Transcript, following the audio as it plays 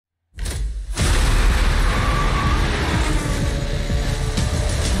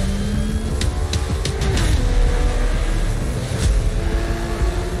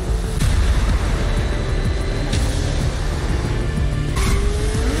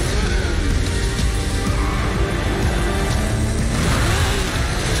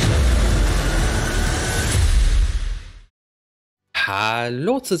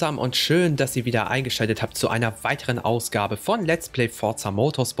Hallo zusammen und schön, dass ihr wieder eingeschaltet habt zu einer weiteren Ausgabe von Let's Play Forza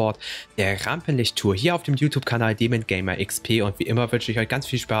Motorsport, der Rampenlicht-Tour hier auf dem YouTube-Kanal DemonGamerXP, und wie immer wünsche ich euch ganz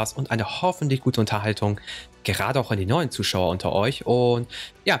viel Spaß und eine hoffentlich gute Unterhaltung, gerade auch an die neuen Zuschauer unter euch. Und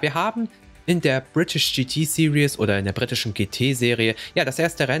ja, wir haben in der British GT Series oder in der britischen GT-Serie ja das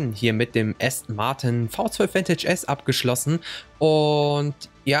erste Rennen hier mit dem Aston Martin V12 Vantage S abgeschlossen und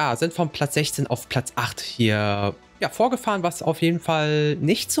ja, sind von Platz 16 auf Platz 8 hier ja, vorgefahren, was auf jeden Fall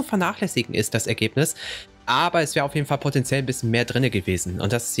nicht zu vernachlässigen ist, das Ergebnis. Aber es wäre auf jeden Fall potenziell ein bisschen mehr drin gewesen.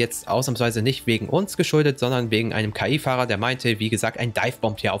 Und das ist jetzt ausnahmsweise nicht wegen uns geschuldet, sondern wegen einem KI-Fahrer, der meinte, wie gesagt, ein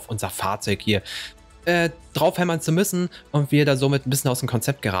Divebomb hier auf unser Fahrzeug hier draufhämmern zu müssen und wir da somit ein bisschen aus dem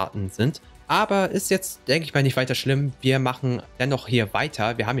Konzept geraten sind. Aber ist jetzt, denke ich mal, nicht weiter schlimm. Wir machen dennoch hier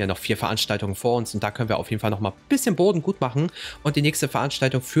weiter. Wir haben ja noch 4 Veranstaltungen vor uns und da können wir auf jeden Fall noch mal ein bisschen Boden gut machen. Und die nächste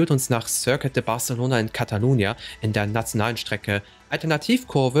Veranstaltung führt uns nach Circuit de Barcelona in Catalunya in der nationalen Strecke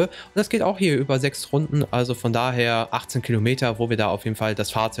Alternativkurve. Und das geht auch hier über 6 Runden, also von daher 18 Kilometer, wo wir da auf jeden Fall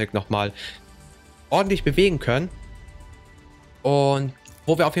das Fahrzeug nochmal ordentlich bewegen können. Und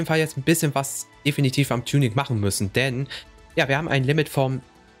wo wir auf jeden Fall jetzt ein bisschen was definitiv am Tuning machen müssen, denn ja, wir haben ein Limit vom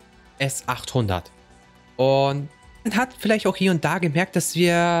S800 und man hat vielleicht auch hier und da gemerkt, dass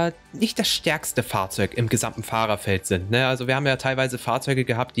wir nicht das stärkste Fahrzeug im gesamten Fahrerfeld sind, ne? Also wir haben ja teilweise Fahrzeuge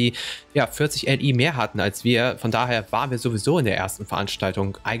gehabt, die ja 40 Li mehr hatten als wir, von daher waren wir sowieso in der ersten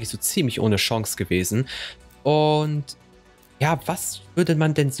Veranstaltung eigentlich so ziemlich ohne Chance gewesen. Und ja, was würde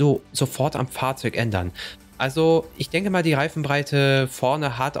man denn so sofort am Fahrzeug ändern? Also ich denke mal, die Reifenbreite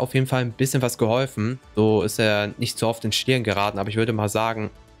vorne hat auf jeden Fall ein bisschen was geholfen. So ist er nicht so oft in Stirn geraten, aber ich würde mal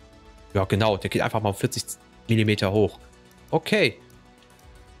sagen, ja genau, der geht einfach mal um 40 mm hoch. Okay.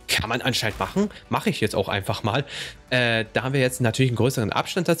 Kann man anscheinend machen. Mache ich jetzt auch einfach mal. Da haben wir jetzt natürlich einen größeren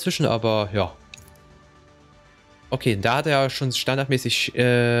Abstand dazwischen, aber ja. Okay, da hat er schon standardmäßig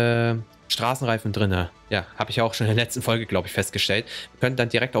Straßenreifen drin. Ja, habe ich auch schon in der letzten Folge, glaube ich, festgestellt. Wir können dann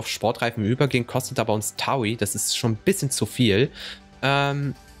direkt auf Sportreifen übergehen, kostet aber uns Taui. Das ist schon ein bisschen zu viel.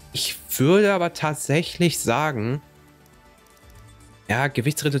 Ich würde aber tatsächlich sagen, ja,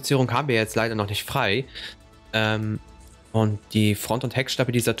 Gewichtsreduzierung haben wir jetzt leider noch nicht frei. Und die Front- und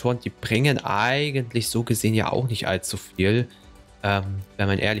Heckstabilisatoren, die bringen eigentlich so gesehen ja auch nicht allzu viel, wenn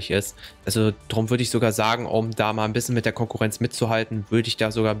man ehrlich ist. Also darum würde ich sogar sagen, um da mal ein bisschen mit der Konkurrenz mitzuhalten, würde ich da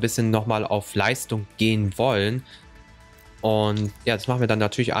sogar ein bisschen nochmal auf Leistung gehen wollen. Und ja, das machen wir dann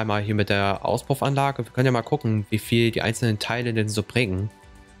natürlich einmal hier mit der Auspuffanlage. Wir können ja mal gucken, wie viel die einzelnen Teile denn so bringen.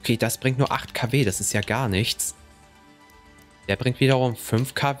 Okay, das bringt nur 8 kW, das ist ja gar nichts. Der bringt wiederum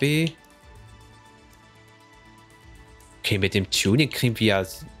 5 kW. Okay, mit dem Tuning kriegen wir ja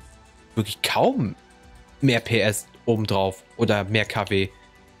wirklich kaum mehr PS obendrauf oder mehr kW.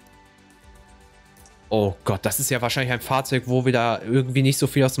 Oh Gott, das ist ja wahrscheinlich ein Fahrzeug, wo wir da irgendwie nicht so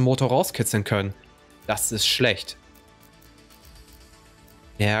viel aus dem Motor rauskitzeln können. Das ist schlecht.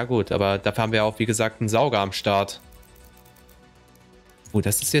 Ja gut, aber dafür haben wir auch, wie gesagt, einen Sauger am Start.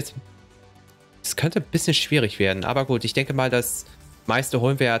 Das ist jetzt... Es könnte ein bisschen schwierig werden, aber gut, ich denke mal, das meiste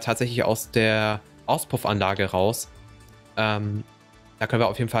holen wir ja tatsächlich aus der Auspuffanlage raus. Da können wir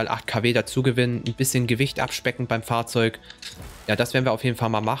auf jeden Fall 8 kW dazu gewinnen, ein bisschen Gewicht abspecken beim Fahrzeug. Ja, das werden wir auf jeden Fall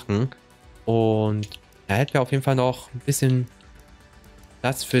mal machen. Und da hätten wir auf jeden Fall noch ein bisschen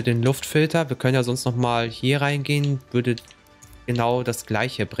Platz für den Luftfilter. Wir können ja sonst noch mal hier reingehen, würde genau das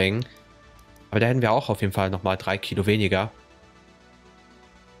gleiche bringen. Aber da hätten wir auch auf jeden Fall noch mal 3 Kilo weniger.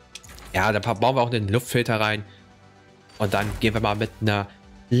 Ja, dann bauen wir auch den Luftfilter rein. Und dann gehen wir mal mit einer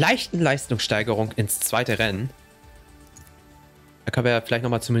leichten Leistungssteigerung ins zweite Rennen. Da können wir vielleicht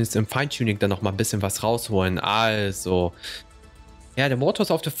nochmal zumindest im Feintuning dann nochmal ein bisschen was rausholen. Also, ja, der Motor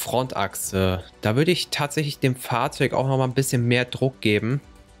ist auf der Frontachse. Da würde ich tatsächlich dem Fahrzeug auch nochmal ein bisschen mehr Druck geben.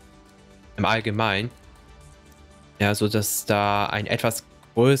 Im Allgemeinen. Ja, so dass da ein etwas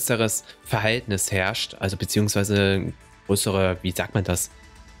größeres Verhältnis herrscht. Also beziehungsweise größere, wie sagt man das?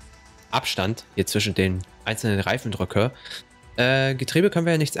 Abstand hier zwischen den einzelnen Reifendrücke. Getriebe können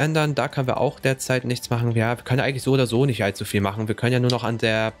wir ja nichts ändern, da können wir auch derzeit nichts machen. Ja, wir können eigentlich so oder so nicht allzu viel machen. Wir können ja nur noch an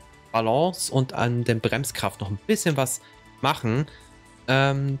der Balance und an der Bremskraft noch ein bisschen was machen.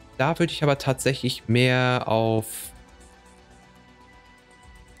 Da würde ich aber tatsächlich mehr auf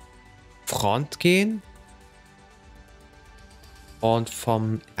Front gehen. Und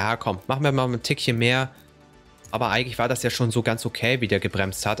vom... Ja, komm, machen wir mal ein Tickchen mehr. Aber eigentlich war das ja schon so ganz okay, wie der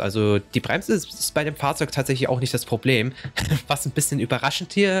gebremst hat. Also die Bremse ist bei dem Fahrzeug tatsächlich auch nicht das Problem. Was ein bisschen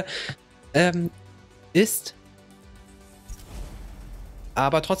überraschend hier ist.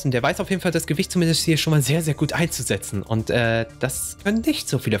 Aber trotzdem, der weiß auf jeden Fall das Gewicht zumindest hier schon mal sehr, sehr gut einzusetzen. Und das können nicht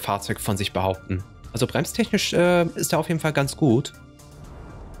so viele Fahrzeuge von sich behaupten. Also bremstechnisch ist er auf jeden Fall ganz gut.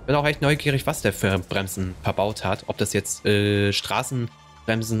 Bin auch echt neugierig, was der für Bremsen verbaut hat. Ob das jetzt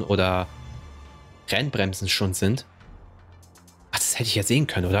Straßenbremsen oder Rennbremsen schon sind. Ach, das hätte ich ja sehen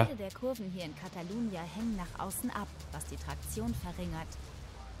können, oder? Viele der Kurven hier in Catalunya hängen nach außen ab, was die Traktion verringert.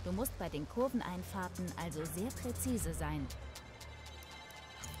 Du musst bei den Kurveneinfahrten also sehr präzise sein.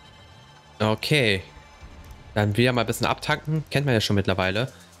 Okay. Dann wieder mal ein bisschen abtanken. Kennt man ja schon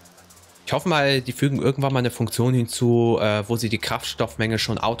mittlerweile. Ich hoffe mal, die fügen irgendwann mal eine Funktion hinzu, wo sie die Kraftstoffmenge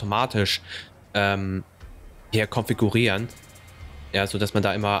schon automatisch hier konfigurieren. Ja, so dass man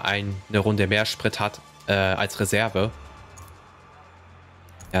da immer eine Runde mehr Sprit hat als Reserve.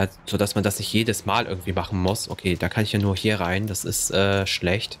 Ja, so dass man das nicht jedes Mal irgendwie machen muss. Okay, da kann ich ja nur hier rein. Das ist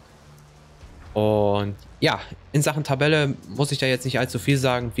schlecht. Und ja, in Sachen Tabelle muss ich da jetzt nicht allzu viel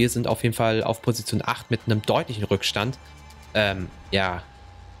sagen. Wir sind auf jeden Fall auf Position 8 mit einem deutlichen Rückstand. Ja,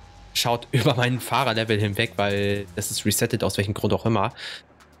 schaut über meinen Fahrerlevel hinweg, weil das ist resettet, aus welchem Grund auch immer.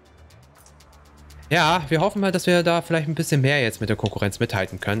 Ja, wir hoffen mal, dass wir da vielleicht ein bisschen mehr jetzt mit der Konkurrenz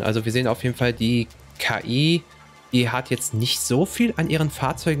mithalten können. Also wir sehen auf jeden Fall, die KI, die hat jetzt nicht so viel an ihren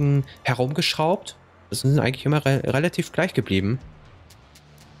Fahrzeugen herumgeschraubt. Das sind eigentlich immer relativ gleich geblieben.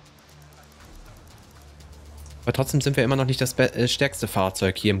 Aber trotzdem sind wir immer noch nicht das stärkste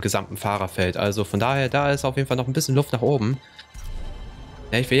Fahrzeug hier im gesamten Fahrerfeld. Also von daher, da ist auf jeden Fall noch ein bisschen Luft nach oben.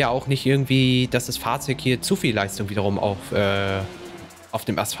 Ja, ich will ja auch nicht irgendwie, dass das Fahrzeug hier zu viel Leistung wiederum auf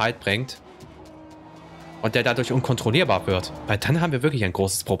dem Asphalt bringt. Und der dadurch unkontrollierbar wird. Weil dann haben wir wirklich ein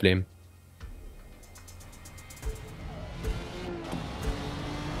großes Problem.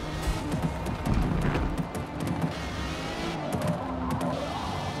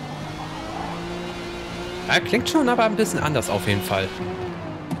 Ja, klingt schon aber ein bisschen anders auf jeden Fall.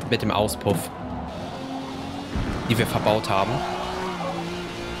 Mit dem Auspuff, die wir verbaut haben.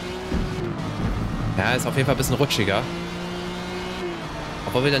 Ja, ist auf jeden Fall ein bisschen rutschiger.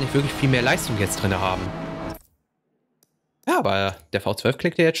 Obwohl wir da nicht wirklich viel mehr Leistung jetzt drin haben. Ja, aber der V12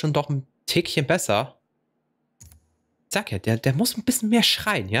 klingt ja jetzt schon doch ein Tickchen besser. Ich sag ja, der muss ein bisschen mehr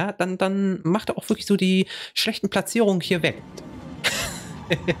schreien, ja? Dann macht er auch wirklich so die schlechten Platzierungen hier weg.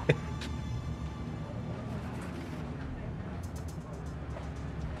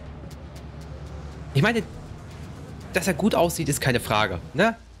 Ich meine, dass er gut aussieht, ist keine Frage,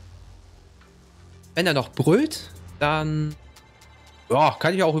 ne? Wenn er noch brüllt, dann ja,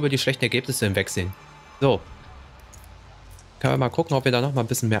 kann ich auch über die schlechten Ergebnisse hinwegsehen. So. Können wir mal gucken, ob wir da noch mal ein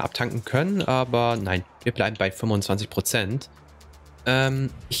bisschen mehr abtanken können. Aber nein, wir bleiben bei 25%.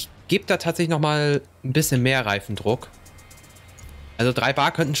 Ich gebe da tatsächlich noch mal ein bisschen mehr Reifendruck. Also 3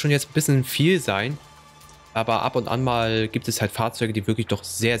 Bar könnten schon jetzt ein bisschen viel sein. Aber ab und an mal gibt es halt Fahrzeuge, die wirklich doch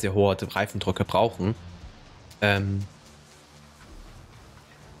sehr, sehr hohe Reifendrücke brauchen. Aber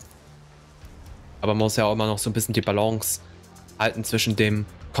man muss ja auch immer noch so ein bisschen die Balance halten zwischen dem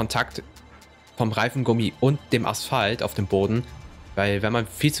Kontakt vom Reifengummi und dem Asphalt auf dem Boden. Weil wenn man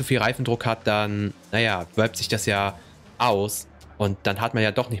viel zu viel Reifendruck hat, dann, naja, wölbt sich das ja aus. Und dann hat man ja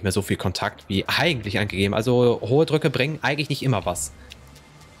doch nicht mehr so viel Kontakt wie eigentlich angegeben. Also hohe Drücke bringen eigentlich nicht immer was.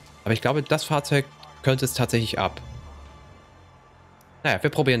 Aber ich glaube, das Fahrzeug könnte es tatsächlich ab. Naja, wir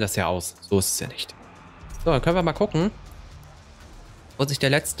probieren das ja aus. So ist es ja nicht. So, dann können wir mal gucken, wo sich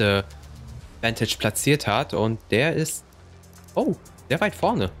der letzte Vantage platziert hat. Und der ist, oh, sehr weit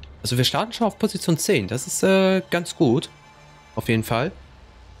vorne. Also wir starten schon auf Position 10. Das ist ganz gut. Auf jeden Fall.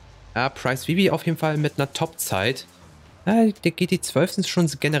 Ja, Price Vivi auf jeden Fall mit einer Top-Zeit. Ja, der GT12 ist schon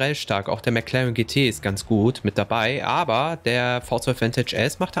generell stark. Auch der McLaren GT ist ganz gut mit dabei. Aber der V12 Vantage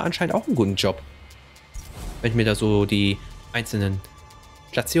S macht da anscheinend auch einen guten Job. Wenn ich mir da so die einzelnen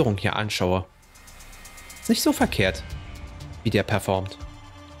Platzierungen hier anschaue. Ist nicht so verkehrt, wie der performt.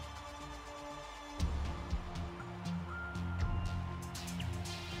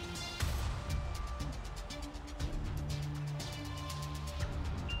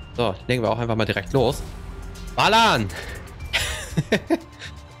 So, legen wir auch einfach mal direkt los. Ballern!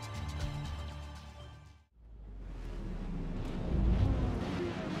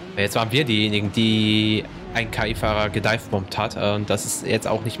 Jetzt waren wir diejenigen, die einen KI-Fahrer gedivebombt hat. Und das ist jetzt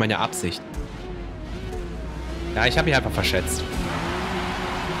auch nicht meine Absicht. Ja, ich habe mich einfach verschätzt.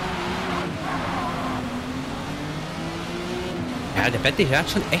 Ja, der Bentley hat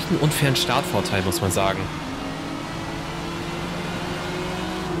schon echt einen unfairen Startvorteil, muss man sagen.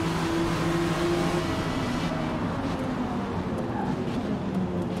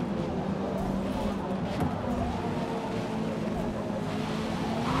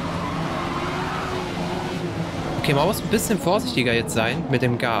 Okay, man muss ein bisschen vorsichtiger jetzt sein mit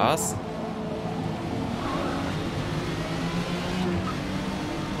dem Gas.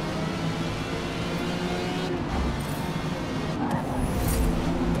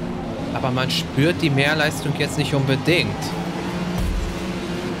 Aber man spürt die Mehrleistung jetzt nicht unbedingt.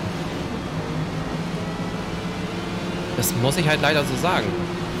 Das muss ich halt leider so sagen.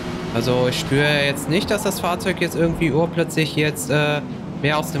 Also ich spüre jetzt nicht, dass das Fahrzeug jetzt irgendwie urplötzlich jetzt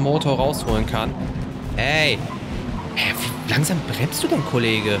mehr aus dem Motor rausholen kann. Hey! Wie langsam bremst du denn,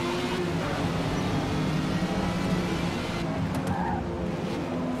 Kollege?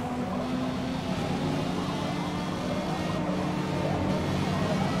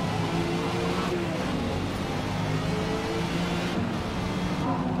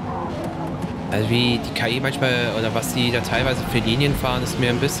 Also wie die KI manchmal, oder was die da teilweise für Linien fahren, ist mir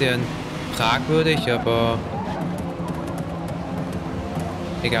ein bisschen fragwürdig, aber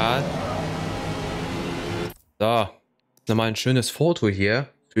egal. So, nochmal ein schönes Foto hier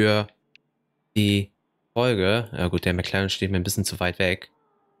für die Folge. Ja gut, der McLaren steht mir ein bisschen zu weit weg.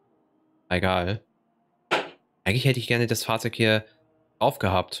 Egal. Eigentlich hätte ich gerne das Fahrzeug hier drauf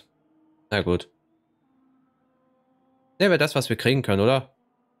gehabt. Na gut. Nehmen wir das, was wir kriegen können, oder?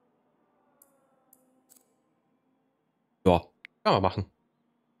 Ja, kann man machen.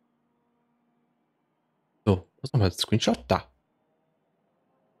 So, was ist nochmal das Screenshot? Da.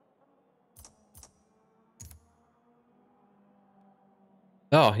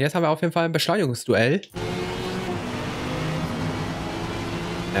 So, jetzt haben wir auf jeden Fall ein Beschleunigungsduell.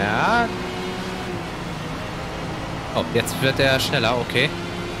 Ja. Oh, jetzt wird er schneller, okay.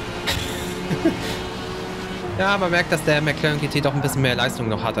 Ja, man merkt, dass der McLaren GT doch ein bisschen mehr Leistung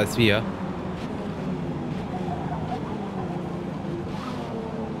noch hat als wir.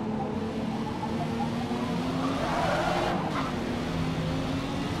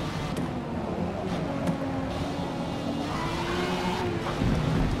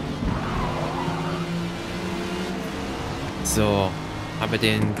 So, haben wir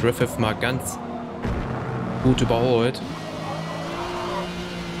den Griffith mal ganz gut überholt.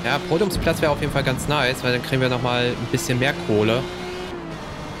 Ja, Podiumsplatz wäre auf jeden Fall ganz nice, weil dann kriegen wir nochmal ein bisschen mehr Kohle.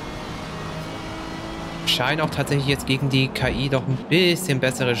 Scheinen auch tatsächlich jetzt gegen die KI doch ein bisschen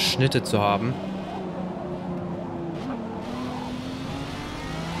bessere Schnitte zu haben.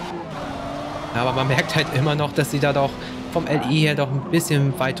 Ja, aber man merkt halt immer noch, dass sie da doch vom LI her doch ein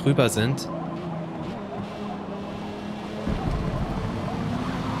bisschen weit drüber sind.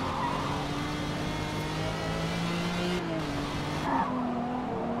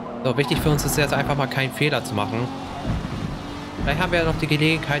 So, wichtig für uns ist jetzt einfach mal keinen Fehler zu machen. Vielleicht haben wir ja noch die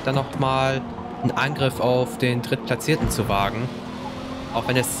Gelegenheit, dann nochmal einen Angriff auf den Drittplatzierten zu wagen. Auch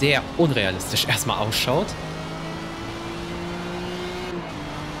wenn es sehr unrealistisch erstmal ausschaut.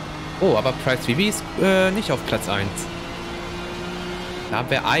 Oh, aber Price VV ist nicht auf Platz 1. Da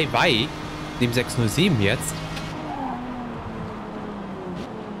haben wir iWei 7607 jetzt.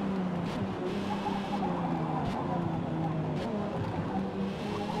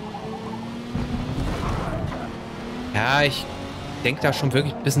 Ja, ich denke da schon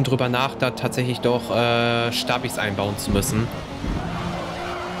wirklich ein bisschen drüber nach, da tatsächlich doch Stabis einbauen zu müssen.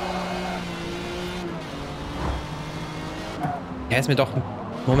 Er ist mir doch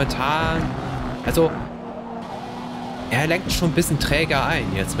momentan... Also, er lenkt schon ein bisschen träger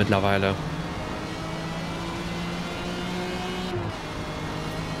ein jetzt mittlerweile.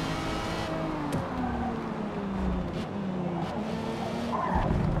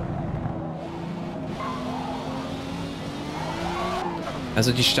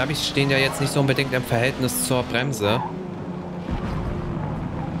 Also die Stabis stehen ja jetzt nicht so unbedingt im Verhältnis zur Bremse.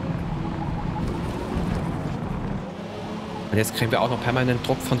 Und jetzt kriegen wir auch noch permanent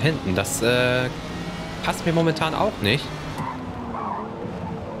Druck von hinten. Das passt mir momentan auch nicht.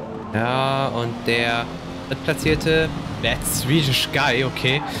 Ja, und der drittplatzierte That Swedish Guy,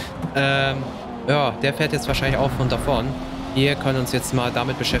 okay. Ja, der fährt jetzt wahrscheinlich auch von davon. Wir können uns jetzt mal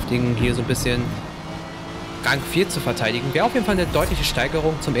damit beschäftigen, hier so ein bisschen Rang 4 zu verteidigen. Wäre auf jeden Fall eine deutliche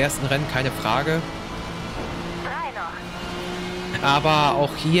Steigerung zum ersten Rennen, keine Frage. Aber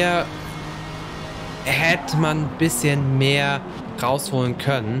auch hier hätte man ein bisschen mehr rausholen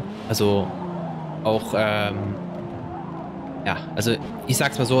können. Also auch, ja, also ich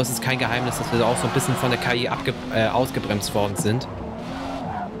sag's mal so, es ist kein Geheimnis, dass wir da auch so ein bisschen von der KI ausgebremst worden sind.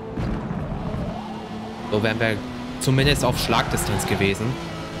 So wären wir zumindest auf Schlagdistanz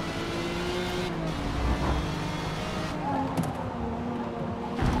gewesen.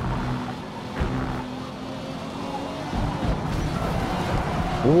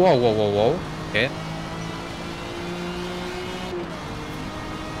 Wow, wow, wow, wow. Okay.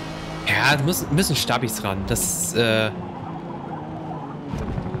 Ja, müssen Stabis ran. Das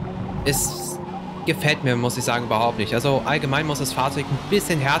gefällt mir, muss ich sagen, überhaupt nicht. Also allgemein muss das Fahrzeug ein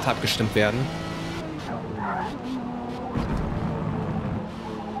bisschen härter abgestimmt werden.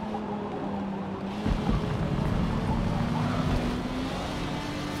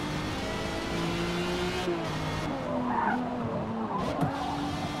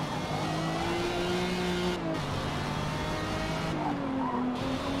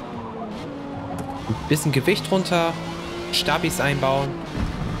 Bisschen Gewicht runter, Stabis einbauen.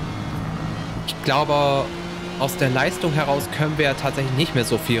 Ich glaube, aus der Leistung heraus können wir ja tatsächlich nicht mehr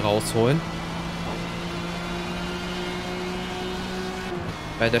so viel rausholen.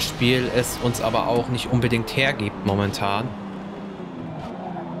 Weil das Spiel es uns aber auch nicht unbedingt hergibt momentan.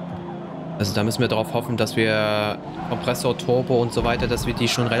 Also da müssen wir darauf hoffen, dass wir Kompressor, Turbo und so weiter, dass wir die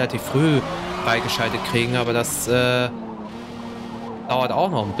schon relativ früh freigeschaltet kriegen. Aber das dauert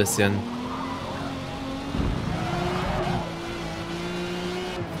auch noch ein bisschen.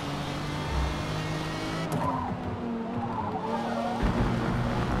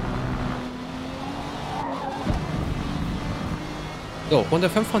 So, Runde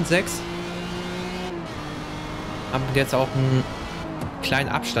 5 von 6. Haben jetzt auch einen kleinen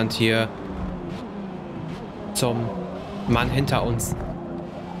Abstand hier zum Mann hinter uns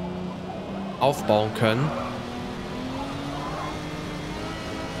aufbauen können.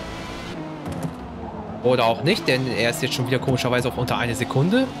 Oder auch nicht, denn er ist jetzt schon wieder komischerweise auf unter 1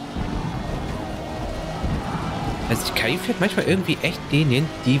 Sekunde. Also die KI fährt manchmal irgendwie echt Linien,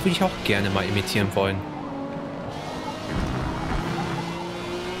 die würde ich auch gerne mal imitieren wollen.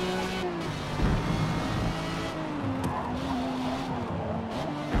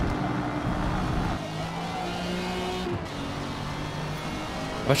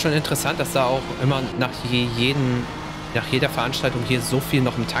 Aber schon interessant, dass da auch immer nach jeder Veranstaltung hier so viel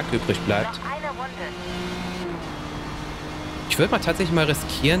noch im Tank übrig bleibt. Ich würde mal tatsächlich mal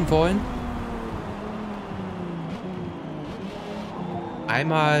riskieren wollen.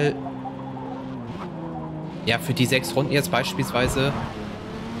 Einmal, ja, für die 6 Runden jetzt beispielsweise.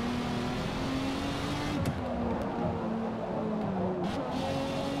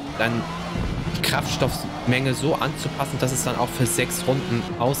 Dann die Kraftstoffmenge so anzupassen, dass es dann auch für 6 Runden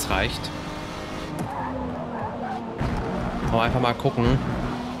ausreicht. Aber einfach mal gucken,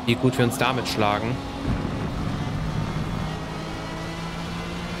 wie gut wir uns damit schlagen.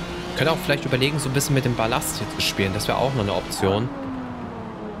 Wir können auch vielleicht überlegen, so ein bisschen mit dem Ballast hier zu spielen. Das wäre auch noch eine Option.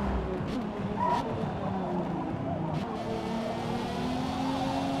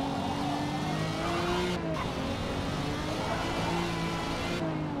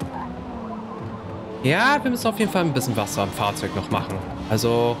 Ja, wir müssen auf jeden Fall ein bisschen Wasser am Fahrzeug noch machen.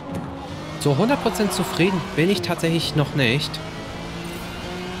 Also, so 100% zufrieden bin ich tatsächlich noch nicht.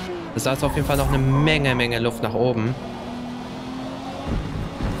 Da ist auf jeden Fall noch eine Menge Luft nach oben.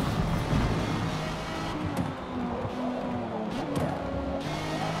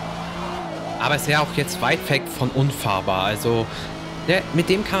 Aber es ist ja auch jetzt weit weg von unfahrbar. Also, ja, mit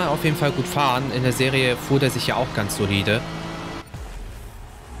dem kann man auf jeden Fall gut fahren. In der Serie fuhr der sich ja auch ganz solide.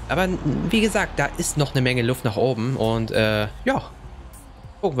 Aber wie gesagt, da ist noch eine Menge Luft nach oben. Und ja,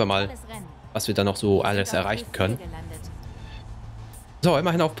 gucken wir mal, was wir da noch so alles erreichen können. So,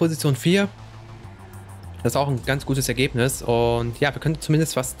 immerhin auf Position 4. Das ist auch ein ganz gutes Ergebnis. Und ja, wir können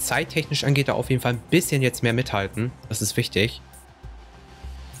zumindest, was zeittechnisch angeht, da auf jeden Fall ein bisschen jetzt mehr mithalten. Das ist wichtig.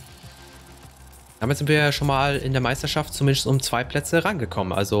 Damit sind wir ja schon mal in der Meisterschaft zumindest um 2 Plätze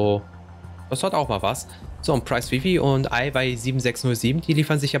rangekommen. Also, das hat auch mal was. So, und Price Vivi und I bei 7607, die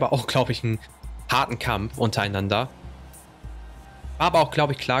liefern sich aber auch, glaube ich, einen harten Kampf untereinander. War aber auch,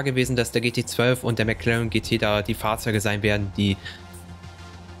 glaube ich, klar gewesen, dass der GT12 und der McLaren GT da die Fahrzeuge sein werden, die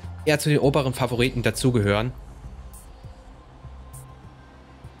eher zu den oberen Favoriten dazugehören.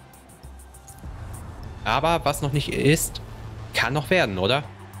 Aber was noch nicht ist, kann noch werden, oder?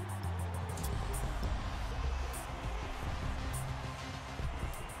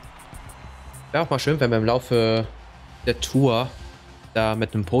 Wäre auch mal schön, wenn wir im Laufe der Tour da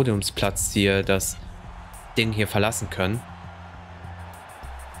mit einem Podiumsplatz hier das Ding hier verlassen können.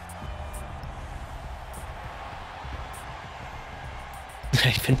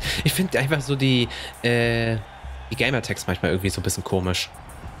 Ich find einfach so die Gamertags manchmal irgendwie so ein bisschen komisch.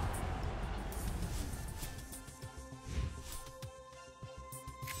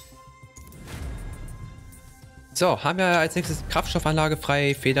 So, haben wir als nächstes Kraftstoffanlage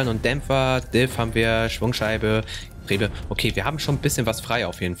frei, Federn und Dämpfer, Diff haben wir, Schwungscheibe, Getriebe. Okay, wir haben schon ein bisschen was frei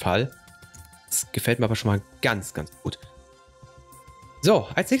auf jeden Fall. Das gefällt mir aber schon mal ganz gut. So,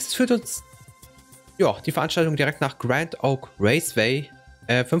 als nächstes führt uns ja, die Veranstaltung direkt nach Grand Oak Raceway.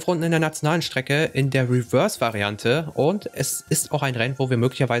 5 Runden in der nationalen Strecke in der Reverse-Variante. Und es ist auch ein Rennen, wo wir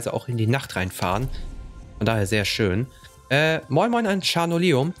möglicherweise auch in die Nacht reinfahren. Von daher sehr schön. Moin Moin an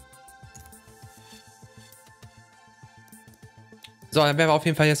Charnolium. So, dann werden wir auf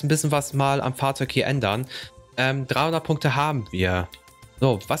jeden Fall jetzt ein bisschen was mal am Fahrzeug hier ändern. 300 Punkte haben wir.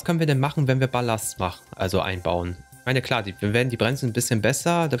 So, was können wir denn machen, wenn wir Ballast machen, also einbauen? Ich meine, klar, wir werden die Bremsen ein bisschen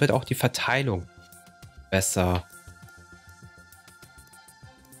besser, da wird auch die Verteilung besser.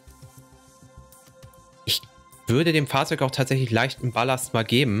 würde dem Fahrzeug auch tatsächlich leichten Ballast mal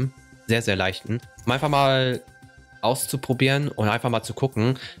geben. Sehr, sehr leichten. Um einfach mal auszuprobieren und einfach mal zu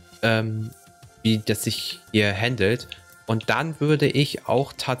gucken, wie das sich hier handelt. Und dann würde ich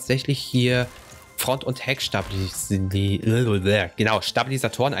auch tatsächlich hier Front- und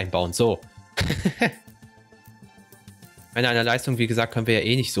Stabilisatoren einbauen. So. Bei einer Leistung, wie gesagt, können wir ja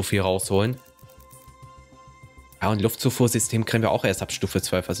eh nicht so viel rausholen. Ja, und Luftzufuhrsystem kriegen wir auch erst ab Stufe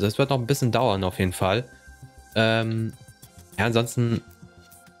 12. Also das wird noch ein bisschen dauern auf jeden Fall. Ja, ansonsten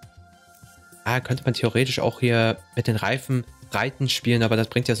könnte man theoretisch auch hier mit den Reifenbreiten spielen, aber das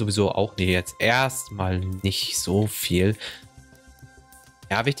bringt ja sowieso auch jetzt erstmal nicht so viel.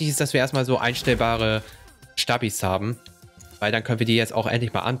 Ja, wichtig ist, dass wir erstmal so einstellbare Stabis haben, weil dann können wir die jetzt auch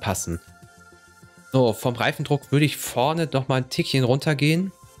endlich mal anpassen. So, vom Reifendruck würde ich vorne nochmal ein Tickchen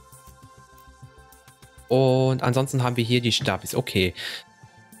runtergehen. Und ansonsten haben wir hier die Stabis. Okay.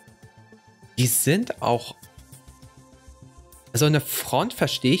 Die sind auch... Also in der Front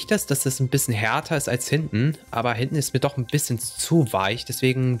verstehe ich das, dass das ein bisschen härter ist als hinten. Aber hinten ist mir doch ein bisschen zu weich.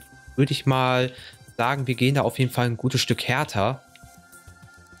 Deswegen würde ich mal sagen, wir gehen da auf jeden Fall ein gutes Stück härter.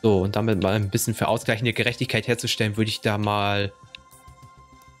 So, und damit mal ein bisschen für ausgleichende Gerechtigkeit herzustellen, würde ich da mal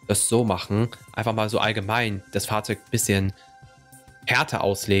das so machen. Einfach mal so allgemein das Fahrzeug ein bisschen härter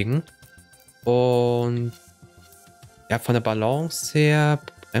auslegen. Und ja, von der Balance her,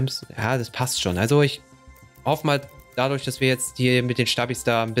 ja, das passt schon. Also ich hoffe mal, dadurch, dass wir jetzt hier mit den Stabis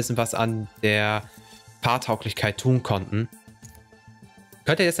da ein bisschen was an der Fahrtauglichkeit tun konnten,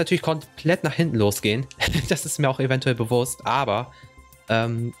 könnte jetzt natürlich komplett nach hinten losgehen. Das ist mir auch eventuell bewusst, aber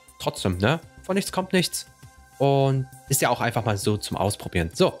trotzdem, ne? Von nichts kommt nichts. Und ist ja auch einfach mal so zum Ausprobieren.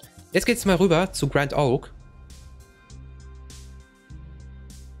 So, jetzt geht's mal rüber zu Grand Oak.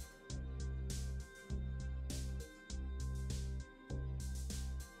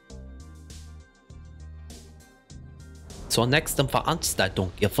 Zur nächsten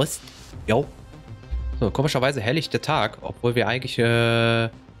Veranstaltung, ihr wisst. Jo. So, komischerweise helllichter Tag, obwohl wir eigentlich, ja,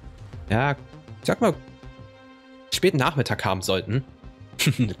 ich sag mal, späten Nachmittag haben sollten.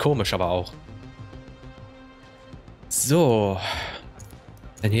 Komisch aber auch. So.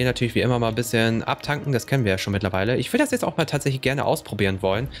 Dann hier natürlich wie immer mal ein bisschen abtanken, das kennen wir ja schon mittlerweile. Ich würde das jetzt auch mal tatsächlich gerne ausprobieren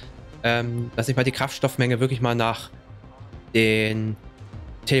wollen. Dass ich mal die Kraftstoffmenge wirklich mal nach den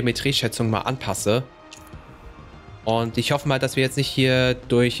Telemetrieschätzungen mal anpasse. Und ich hoffe mal, dass wir jetzt nicht hier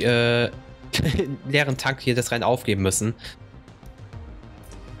durch leeren Tank hier das Rennen aufgeben müssen.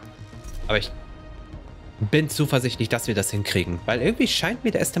 Aber ich bin zuversichtlich, dass wir das hinkriegen. Weil irgendwie scheint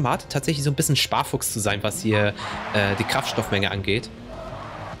mir der Estimate tatsächlich so ein bisschen Sparfuchs zu sein, was hier die Kraftstoffmenge angeht.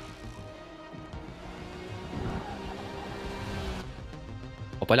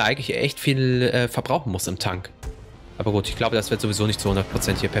 Obwohl er eigentlich echt viel verbrauchen muss im Tank. Aber gut, ich glaube, das wird sowieso nicht zu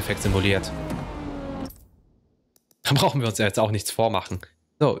 100% hier perfekt simuliert. Da brauchen wir uns ja jetzt auch nichts vormachen.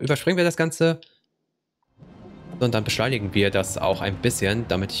 So, überspringen wir das Ganze. Und dann beschleunigen wir das auch ein bisschen,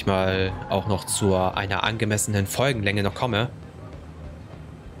 damit ich mal auch noch zu einer angemessenen Folgenlänge noch komme.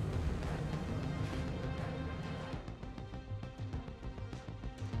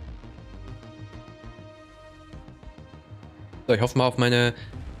 So, ich hoffe mal auf meine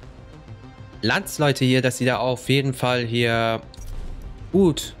Landsleute hier, dass sie da auf jeden Fall hier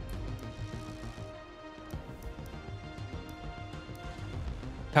gut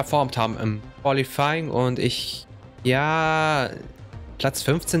performt haben im Qualifying und ja, Platz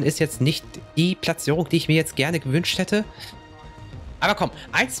 15 ist jetzt nicht die Platzierung, die ich mir jetzt gerne gewünscht hätte. Aber komm,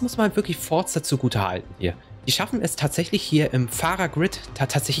 eins muss man wirklich Forza zugute halten hier. Die schaffen es tatsächlich hier im Fahrergrid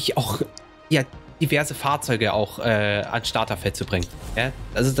tatsächlich auch ja, diverse Fahrzeuge auch ans Starterfeld zu bringen. Ja?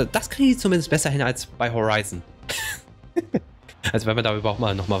 Also das kriege ich zumindest besser hin als bei Horizon. Also wenn man da überhaupt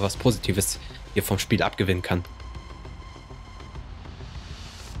mal nochmal was Positives hier vom Spiel abgewinnen kann.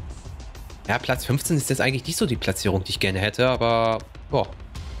 Ja, Platz 15 ist jetzt eigentlich nicht so die Platzierung, die ich gerne hätte, aber boah,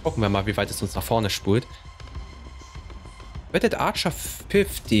 gucken wir mal, wie weit es uns nach vorne spult. Wetted Archer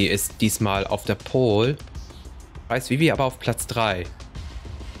 50 ist diesmal auf der Pole. Weiß Vivi aber auf Platz 3.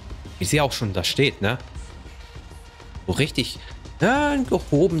 Ich sehe auch schon, da steht, ne? So richtig, ja, in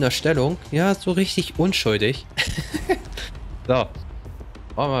gehobener Stellung. Ja, so richtig unschuldig. So, wollen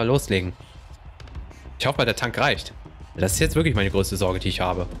wir mal loslegen. Ich hoffe mal, der Tank reicht. Das ist jetzt wirklich meine größte Sorge, die ich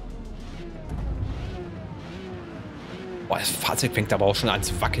habe. Boah, das Fahrzeug fängt aber auch schon an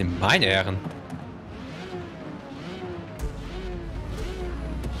zu wackeln, meine Herren.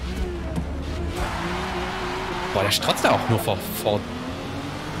 Boah, der strotzt ja auch nur vor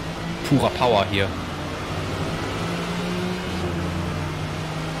purer Power hier.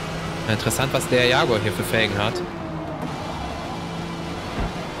 Interessant, was der Jaguar hier für Felgen hat.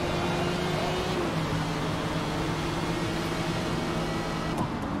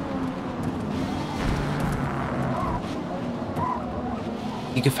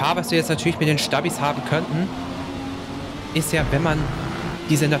 Die Gefahr, was wir jetzt natürlich mit den Stabis haben könnten, ist ja, wenn man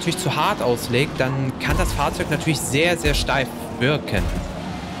diese natürlich zu hart auslegt, dann kann das Fahrzeug natürlich sehr, sehr steif wirken.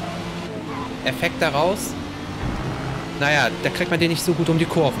 Effekt daraus, naja, da kriegt man den nicht so gut um die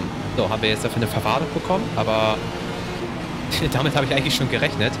Kurven. So, haben wir jetzt dafür eine Verwarnung bekommen, aber damit habe ich eigentlich schon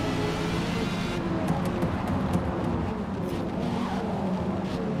gerechnet.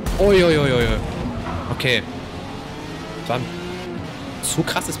 Uiuiuiui. Okay. Das war ein zu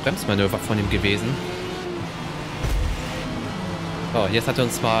krasses Bremsmanöver von ihm gewesen. So, jetzt hat er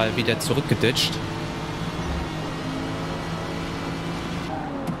uns mal wieder zurückgeditscht.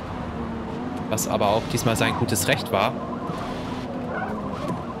 Was aber auch diesmal sein gutes Recht war.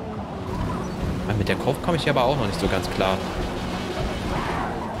 Mit der Kurve komme ich aber auch noch nicht so ganz klar.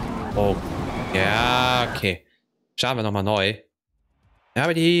 Oh. Ja, okay. Schauen wir nochmal neu. Ja,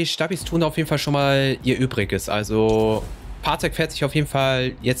 aber die Stabis tun auf jeden Fall schon mal ihr Übriges. Also, Fahrzeug fährt sich auf jeden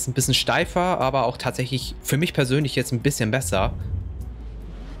Fall jetzt ein bisschen steifer, aber auch tatsächlich für mich persönlich jetzt ein bisschen besser.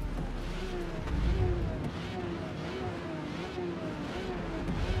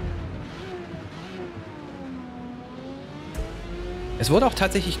 Es wurde auch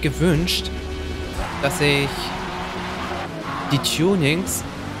tatsächlich gewünscht, dass ich die Tunings,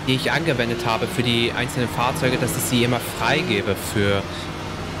 die ich angewendet habe für die einzelnen Fahrzeuge, dass ich sie immer freigebe für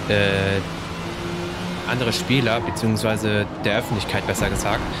andere Spieler, beziehungsweise der Öffentlichkeit besser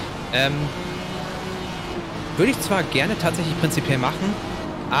gesagt. Würde ich zwar gerne tatsächlich prinzipiell machen,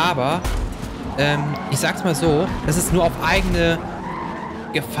 aber ich sag's mal so, das ist nur auf eigene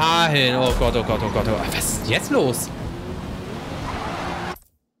Gefahr hin. Oh Gott, oh Gott, oh Gott, oh Gott. Was ist jetzt los?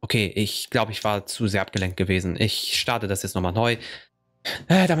 Okay, ich glaube, ich war zu sehr abgelenkt gewesen. Ich starte das jetzt nochmal neu,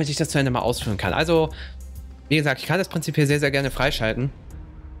 damit ich das zu Ende mal ausführen kann. Also, wie gesagt, ich kann das prinzipiell sehr, sehr gerne freischalten.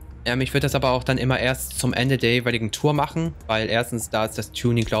 Ich würde das aber auch dann immer erst zum Ende der jeweiligen Tour machen, weil erstens, da ist das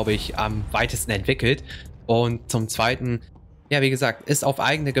Tuning, glaube ich, am weitesten entwickelt. Und zum Zweiten, ja, wie gesagt, ist auf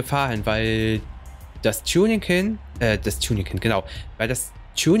eigene Gefahr hin, weil das Tuning, genau, weil das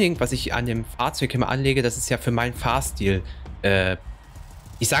Tuning, was ich an dem Fahrzeug immer anlege, das ist ja für meinen Fahrstil,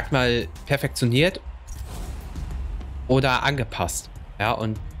 ich sag mal, perfektioniert oder angepasst. Ja,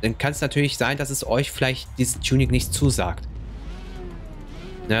 und dann kann es natürlich sein, dass es euch vielleicht dieses Tuning nicht zusagt.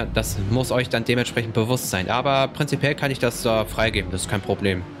 Ja, das muss euch dann dementsprechend bewusst sein. Aber prinzipiell kann ich das freigeben, das ist kein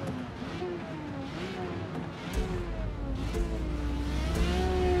Problem.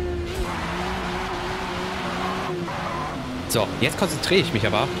 So, jetzt konzentriere ich mich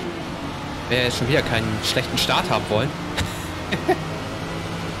aber. Wir jetzt schon wieder keinen schlechten Start haben wollen.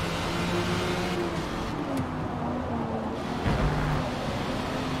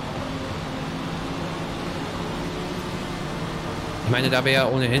 Ich meine, da wir ja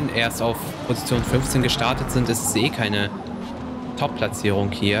ohnehin erst auf Position 15 gestartet sind, ist es eh keine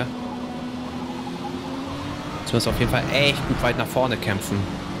Top-Platzierung hier. Jetzt müssen wir auf jeden Fall echt gut weit nach vorne kämpfen.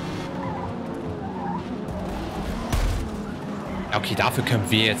 Ja, okay, dafür können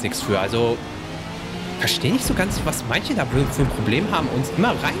wir jetzt nichts für. Also, ich verstehe nicht so ganz, was manche da für ein Problem haben, uns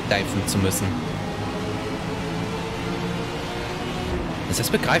immer reindeifen zu müssen. Das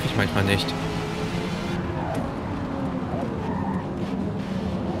begreife ich manchmal nicht.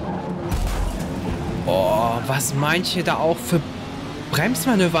 Oh, was manche da auch für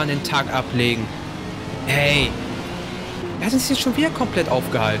Bremsmanöver an den Tag ablegen. Hey, er hat uns jetzt schon wieder komplett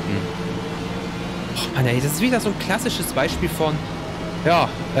aufgehalten. Oh Mann, ey, das ist wieder so ein klassisches Beispiel von, ja,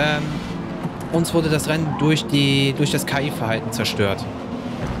 uns wurde das Rennen durch das KI-Verhalten zerstört.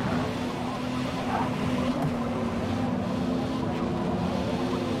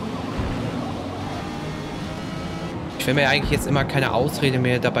 Ich will mir eigentlich jetzt immer keine Ausrede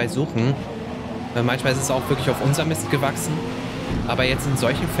mehr dabei suchen. Weil manchmal ist es auch wirklich auf unser Mist gewachsen. Aber jetzt in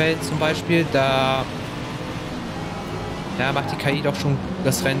solchen Fällen zum Beispiel, da macht die KI doch schon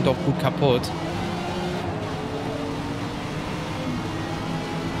das Rennen doch gut kaputt.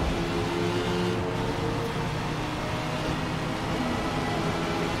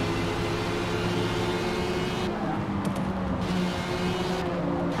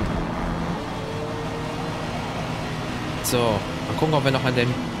 So, mal gucken, ob wir noch an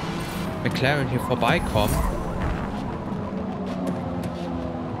dem McLaren hier vorbeikommen.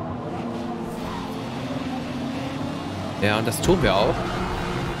 Ja, und das tun wir auch.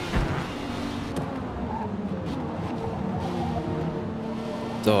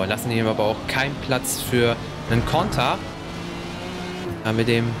 So, lassen hier aber auch keinen Platz für einen Konter. Haben wir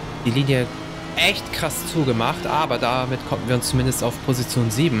dem die Linie echt krass zugemacht, aber damit konnten wir uns zumindest auf Position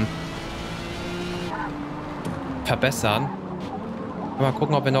 7 verbessern. Mal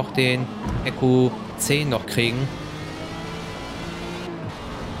gucken, ob wir noch den Echo 10 noch kriegen.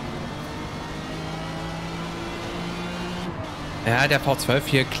 Ja, der V12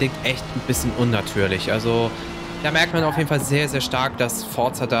 hier klingt echt ein bisschen unnatürlich. Also da merkt man auf jeden Fall sehr, sehr stark, dass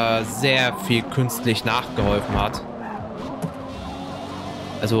Forza da sehr viel künstlich nachgeholfen hat.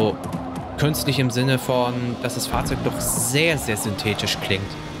 Also künstlich im Sinne von, dass das Fahrzeug doch sehr, sehr synthetisch klingt.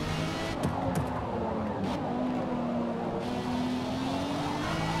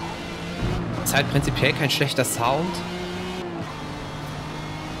 Ist halt prinzipiell kein schlechter Sound.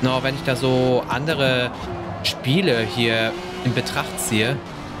 Nur wenn ich da so andere Spiele hier in Betracht ziehe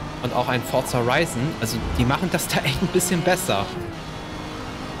und auch ein Forza Horizon, also die machen das da echt ein bisschen besser.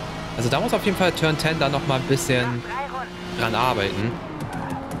 Also da muss auf jeden Fall Turn 10 da nochmal ein bisschen dran arbeiten.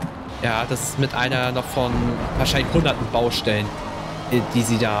 Ja, das ist mit einer noch von wahrscheinlich hunderten Baustellen, die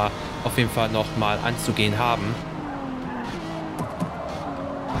sie da auf jeden Fall nochmal anzugehen haben.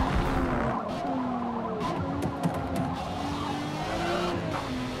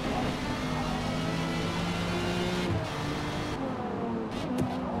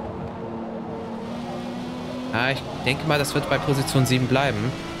 Ja, ich denke mal, das wird bei Position 7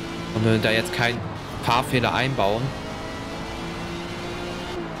 bleiben. Und wir da jetzt keinen Fahrfehler einbauen.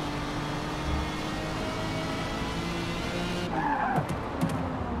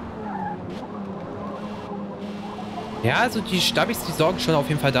 Ja, also die Stabis, die sorgen schon auf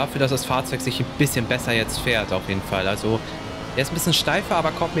jeden Fall dafür, dass das Fahrzeug sich ein bisschen besser jetzt fährt, auf jeden Fall. Also, der ist ein bisschen steifer,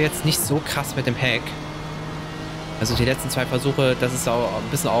 aber kommt mir jetzt nicht so krass mit dem Heck. Also die letzten 2 Versuche, das ist auch ein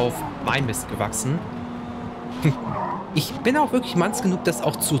bisschen auf mein Mist gewachsen. Ich bin auch wirklich manns genug, das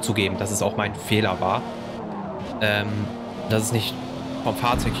auch zuzugeben, dass es auch mein Fehler war. Dass es nicht vom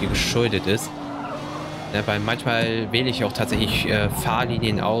Fahrzeug hier geschuldet ist. Ja, weil manchmal wähle ich auch tatsächlich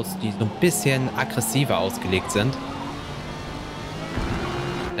Fahrlinien aus, die so ein bisschen aggressiver ausgelegt sind.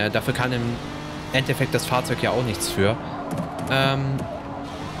 Dafür kann im Endeffekt das Fahrzeug ja auch nichts für.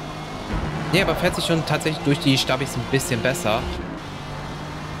 Nee, aber fährt sich schon tatsächlich durch die Stabis ein bisschen besser.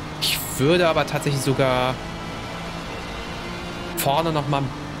 Ich würde aber tatsächlich sogar vorne nochmal ein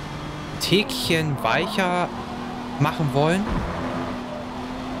Tickchen weicher machen wollen.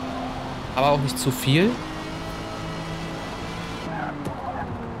 Aber auch nicht zu viel.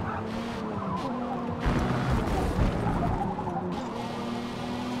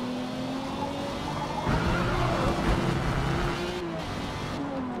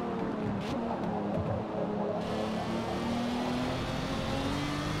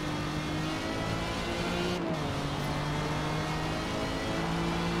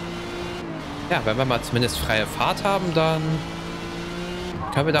 Ja, wenn wir mal zumindest freie Fahrt haben, dann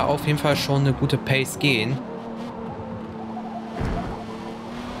können wir da auf jeden Fall schon eine gute Pace gehen.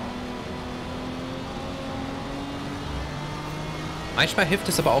 Manchmal hilft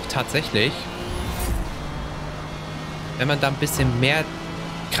es aber auch tatsächlich, wenn man da ein bisschen mehr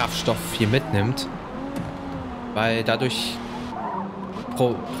Kraftstoff hier mitnimmt, weil dadurch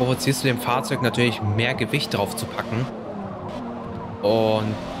provozierst du dem Fahrzeug natürlich mehr Gewicht drauf zu packen.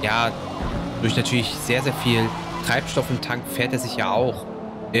 Und ja, durch natürlich sehr, sehr viel Treibstoff im Tank fährt er sich ja auch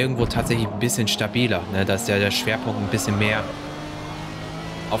irgendwo tatsächlich ein bisschen stabiler. Ne? Da ist ja der Schwerpunkt ein bisschen mehr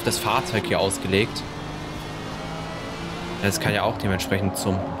auf das Fahrzeug hier ausgelegt. Das kann ja auch dementsprechend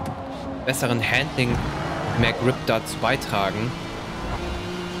zum besseren Handling, mehr Grip dazu beitragen.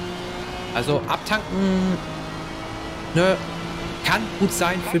 Also abtanken, ne, kann gut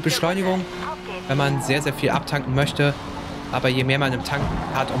sein für Beschleunigung, wenn man sehr, sehr viel abtanken möchte. Aber je mehr man im Tank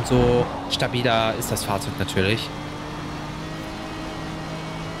hat, umso stabiler ist das Fahrzeug natürlich.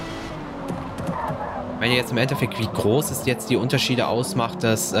 Wenn ihr jetzt im Endeffekt, wie groß es jetzt die Unterschiede ausmacht,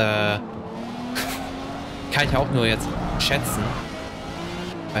 das kann ich auch nur jetzt schätzen.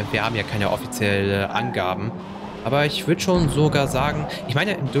 Weil wir haben ja keine offiziellen Angaben. Aber ich würde schon sogar sagen, ich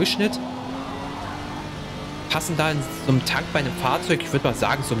meine im Durchschnitt passen da in so einem Tank bei einem Fahrzeug, ich würde mal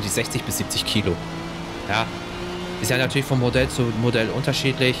sagen, so um die 60 bis 70 Kilo. Ja. Ist ja natürlich von Modell zu Modell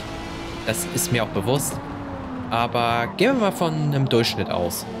unterschiedlich. Das ist mir auch bewusst. Aber gehen wir mal von einem Durchschnitt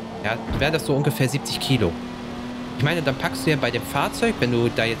aus. Ja, wäre das so ungefähr 70 Kilo. Ich meine, dann packst du ja bei dem Fahrzeug, wenn du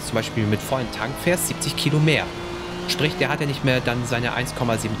da jetzt zum Beispiel mit vollen Tank fährst, 70 Kilo mehr. Sprich, der hat ja nicht mehr dann seine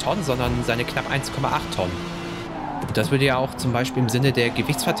 1,7 Tonnen, sondern seine knapp 1,8 Tonnen. Und das würde ja auch zum Beispiel im Sinne der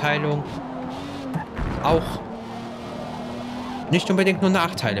Gewichtsverteilung auch nicht unbedingt nur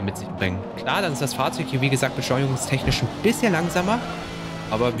Nachteile mit sich bringen. Klar, dann ist das Fahrzeug hier, wie gesagt, beschleunigungstechnisch ein bisschen langsamer.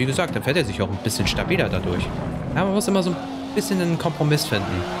 Aber wie gesagt, dann fährt er sich auch ein bisschen stabiler dadurch. Ja, man muss immer so ein bisschen einen Kompromiss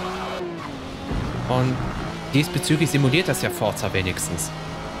finden. Und diesbezüglich simuliert das ja Forza wenigstens.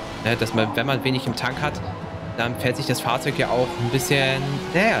 Ja, dass man, wenn man wenig im Tank hat, dann fährt sich das Fahrzeug ja auch ein bisschen,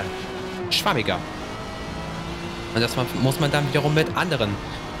 naja, schwammiger. Und das muss man dann wiederum mit anderen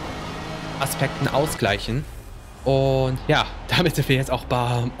Aspekten ausgleichen. Und ja, damit sind wir jetzt auch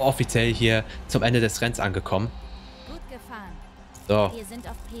offiziell hier zum Ende des Rennens angekommen. Gut gefahren. So. Wir sind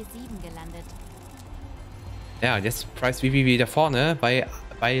auf P7 gelandet. Ja, und jetzt Price VV wieder vorne, weil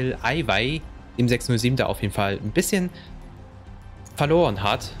Iwai 7607 da auf jeden Fall ein bisschen verloren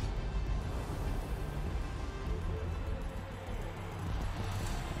hat.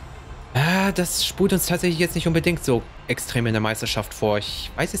 Das spult uns tatsächlich jetzt nicht unbedingt so extrem in der Meisterschaft vor. Ich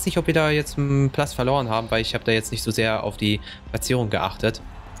weiß jetzt nicht, ob wir da jetzt einen Platz verloren haben, weil ich habe da jetzt nicht so sehr auf die Platzierung geachtet.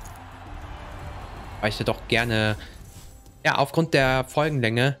 Weil ich da doch gerne, ja, aufgrund der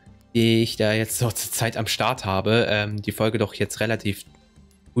Folgenlänge, die ich da jetzt so zur Zeit am Start habe, die Folge doch jetzt relativ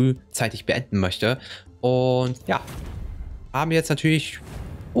frühzeitig beenden möchte. Und ja, haben wir jetzt natürlich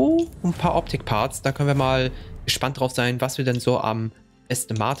ein paar Optikparts. Da können wir mal gespannt drauf sein, was wir denn so am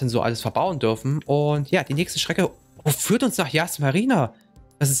Aston Martin so alles verbauen dürfen. Und ja, die nächste Strecke führt uns nach Yas Marina.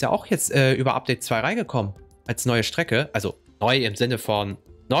 Das ist ja auch jetzt über Update 2 reingekommen. Als neue Strecke. Also neu im Sinne von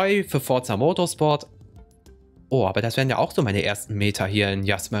neu für Forza Motorsport. Oh, aber das wären ja auch so meine ersten Meter hier in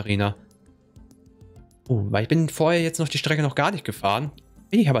Yas Marina. Weil ich bin vorher jetzt noch die Strecke noch gar nicht gefahren.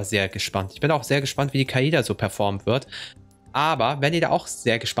 Bin ich aber sehr gespannt. Ich bin auch sehr gespannt, wie die KI da so performen wird. Aber wenn ihr da auch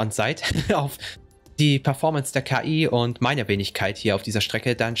sehr gespannt seid auf die Performance der KI und meine Wenigkeit hier auf dieser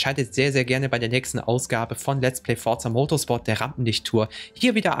Strecke, dann schaltet sehr, sehr gerne bei der nächsten Ausgabe von Let's Play Forza Motorsport, der Rampenlicht-Tour,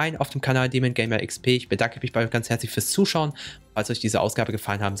 hier wieder ein auf dem Kanal DemonGamerXP. Ich bedanke mich bei euch ganz herzlich fürs Zuschauen. Falls euch diese Ausgabe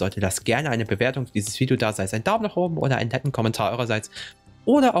gefallen haben sollte, lasst gerne eine Bewertung für dieses Video da, sei es ein Daumen nach oben oder einen netten Kommentar eurerseits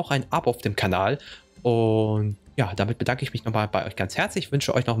oder auch ein Abo auf dem Kanal. Und ja, damit bedanke ich mich nochmal bei euch ganz herzlich. Ich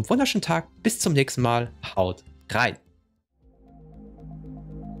wünsche euch noch einen wunderschönen Tag. Bis zum nächsten Mal. Haut rein!